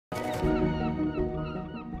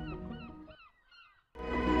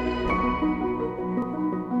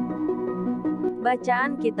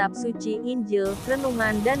Bacaan Kitab Suci Injil,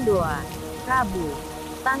 Renungan dan Doa. Rabu,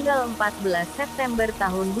 tanggal 14 September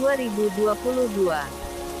tahun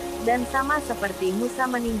 2022. Dan sama seperti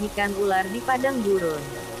Musa meninggikan ular di padang gurun,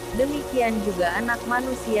 demikian juga Anak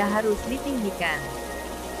Manusia harus ditinggikan.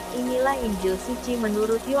 Inilah Injil Suci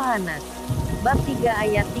menurut Yohanes, bab 3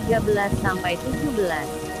 ayat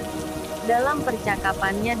 13-17. Dalam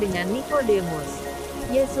percakapannya dengan Nikodemus,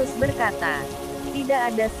 Yesus berkata, "Tidak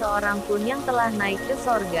ada seorang pun yang telah naik ke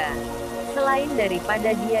sorga, selain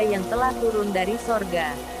daripada Dia yang telah turun dari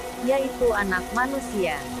sorga, yaitu Anak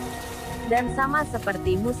Manusia. Dan sama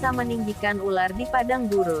seperti Musa meninggikan ular di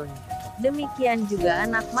padang gurun, demikian juga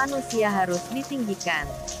Anak Manusia harus ditinggikan,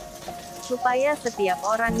 supaya setiap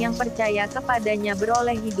orang yang percaya kepadanya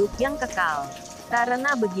beroleh hidup yang kekal.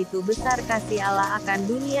 Karena begitu besar kasih Allah akan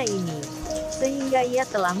dunia ini, sehingga Ia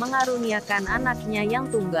telah mengaruniakan Anaknya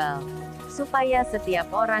yang tunggal, supaya setiap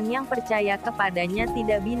orang yang percaya kepadanya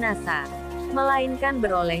tidak binasa, melainkan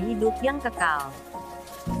beroleh hidup yang kekal.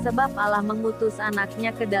 Sebab Allah mengutus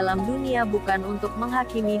Anaknya ke dalam dunia bukan untuk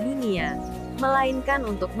menghakimi dunia, melainkan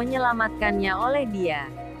untuk menyelamatkannya oleh Dia."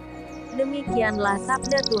 Demikianlah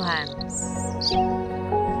sabda Tuhan.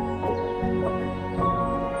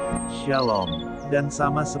 Shalom. Dan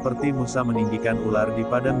sama seperti Musa meninggikan ular di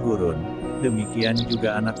padang gurun, demikian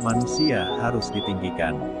juga Anak Manusia harus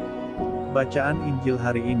ditinggikan. Bacaan Injil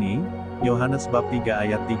hari ini, Yohanes bab 3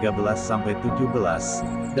 ayat 13-17,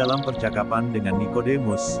 dalam percakapan dengan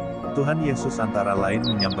Nikodemus, Tuhan Yesus antara lain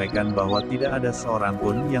menyampaikan bahwa tidak ada seorang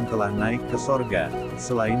pun yang telah naik ke sorga,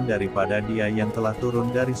 selain daripada Dia yang telah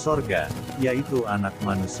turun dari sorga, yaitu Anak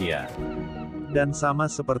Manusia. Dan sama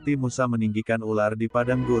seperti Musa meninggikan ular di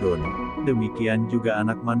padang gurun, demikian juga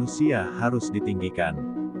Anak Manusia harus ditinggikan.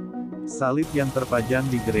 Salib yang terpajang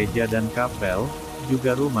di gereja dan kapel,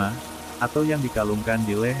 juga rumah, atau yang dikalungkan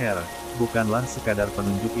di leher, bukanlah sekadar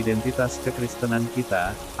penunjuk identitas kekristenan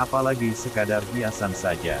kita, apalagi sekadar hiasan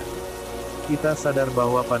saja. Kita sadar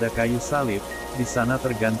bahwa pada kayu salib, di sana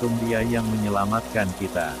tergantung Dia yang menyelamatkan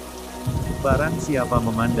kita. Barang siapa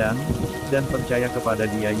memandang, dan percaya kepada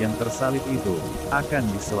Dia yang tersalib itu, akan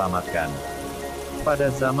diselamatkan.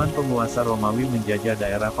 Pada zaman penguasa Romawi menjajah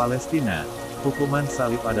daerah Palestina, hukuman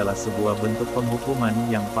salib adalah sebuah bentuk penghukuman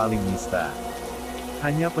yang paling nista.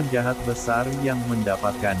 Hanya penjahat besar yang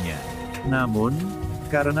mendapatkannya. Namun,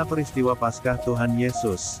 karena peristiwa Paskah Tuhan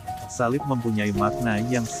Yesus, salib mempunyai makna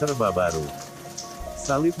yang serba baru.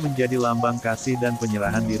 Salib menjadi lambang kasih dan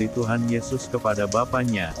penyerahan diri Tuhan Yesus kepada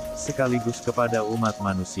Bapanya, sekaligus kepada umat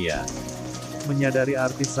manusia. Menyadari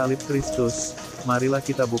arti salib Kristus, marilah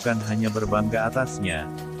kita bukan hanya berbangga atasnya,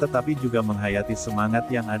 tetapi juga menghayati semangat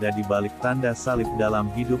yang ada di balik tanda salib dalam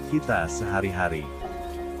hidup kita sehari-hari.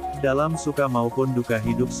 Dalam suka maupun duka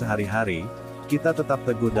hidup sehari-hari, kita tetap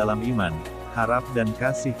teguh dalam iman, harap dan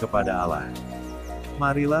kasih kepada Allah.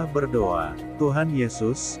 Marilah berdoa, "Tuhan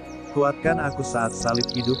Yesus, kuatkan aku saat salib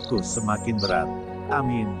hidupku semakin berat.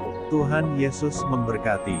 Amin." Tuhan Yesus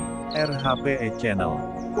memberkati. RHPE Channel.